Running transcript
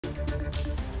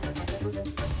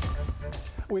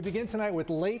We begin tonight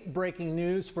with late breaking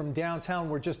news from downtown,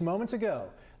 where just moments ago,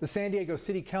 the San Diego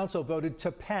City Council voted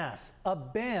to pass a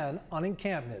ban on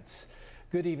encampments.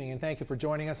 Good evening and thank you for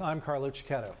joining us. I'm Carlo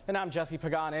Cicchetto. And I'm Jesse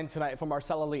Pagan, in tonight for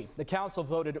Marcella Lee. The council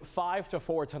voted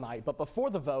 5-4 tonight, but before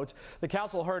the vote, the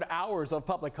council heard hours of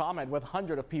public comment with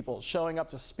hundreds of people showing up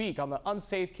to speak on the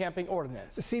unsafe camping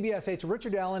ordinance. CBS 8's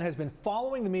Richard Allen has been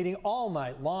following the meeting all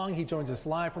night long. He joins us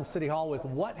live from City Hall with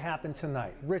what happened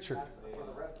tonight. Richard.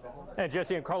 And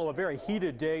Jesse and Carlo, a very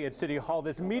heated day at City Hall.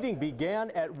 This meeting began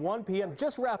at 1 p.m.,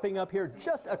 just wrapping up here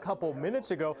just a couple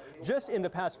minutes ago. Just in the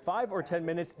past 5 or 10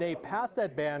 minutes, they passed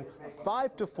that ban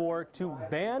 5-4 to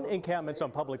ban encampments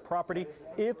on public property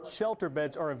if shelter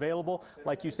beds are available.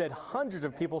 Like you said, hundreds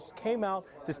of people came out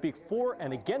to speak for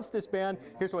and against this ban.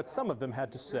 Here's what some of them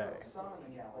had to say.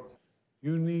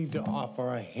 You need to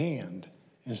offer a hand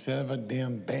instead of a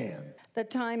damn ban. The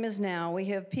time is now. We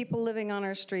have people living on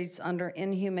our streets under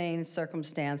inhumane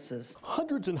circumstances.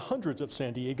 Hundreds and hundreds of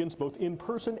San Diegans, both in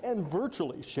person and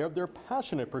virtually, shared their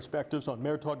passionate perspectives on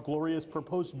Mayor Todd Gloria's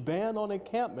proposed ban on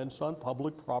encampments on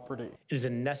public property. It is a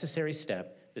necessary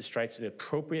step that strikes an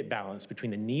appropriate balance between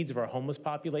the needs of our homeless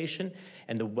population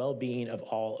and the well-being of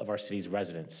all of our city's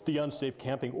residents. The unsafe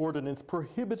camping ordinance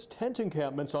prohibits tent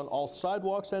encampments on all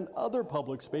sidewalks and other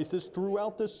public spaces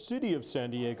throughout the city of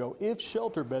San Diego if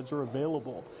shelter beds are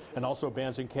available, and also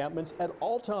bans encampments at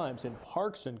all times in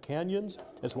parks and canyons,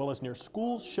 as well as near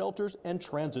schools, shelters, and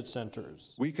transit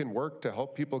centers. We can work to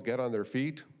help people get on their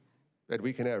feet, and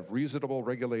we can have reasonable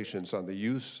regulations on the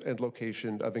use and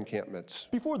location of encampments.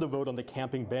 Before the vote on the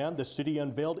camping ban, the city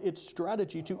unveiled its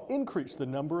strategy to increase the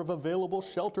number of available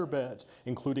shelter beds,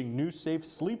 including new safe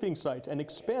sleeping sites and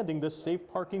expanding the safe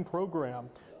parking program.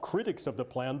 Critics of the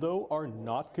plan, though, are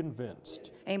not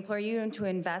convinced. I implore you to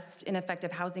invest in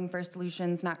effective housing for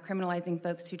solutions, not criminalizing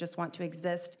folks who just want to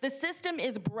exist. The system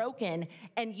is broken,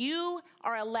 and you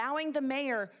are allowing the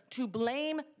mayor to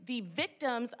blame the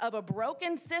victims of a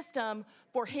broken system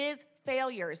for his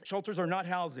failures. Shelters are not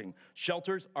housing.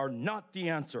 Shelters are not the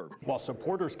answer. While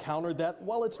supporters countered that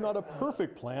while it's not a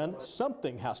perfect plan,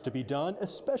 something has to be done,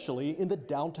 especially in the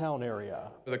downtown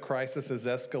area. The crisis is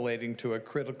escalating to a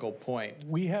critical point.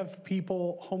 We have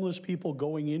people, homeless people,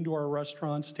 going into our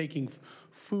restaurants, taking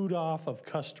food off of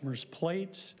customers'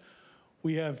 plates.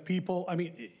 We have people,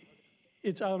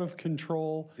 it's out of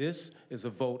control. This is a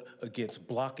vote against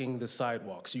blocking the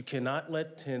sidewalks. You cannot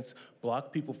let tents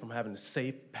block people from having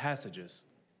safe passages.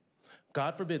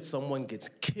 God forbid someone gets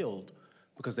killed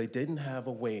because they didn't have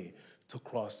a way to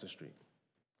cross the street.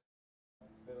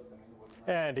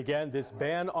 And again, this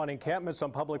ban on encampments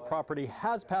on public property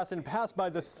has passed, and passed by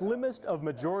the slimmest of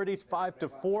majorities,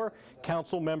 5-4.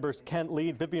 Council members Kent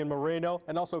Lee, Vivian Moreno,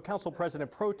 and also Council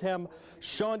President Pro Tem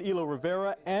Sean Elo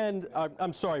Rivera and,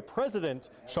 President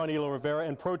Sean Elo Rivera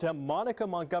and Pro Tem Monica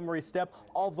Montgomery Stepp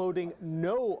all voting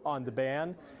no on the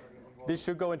ban. This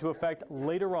should go into effect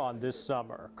later on this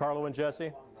summer. Carlo and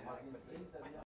Jesse.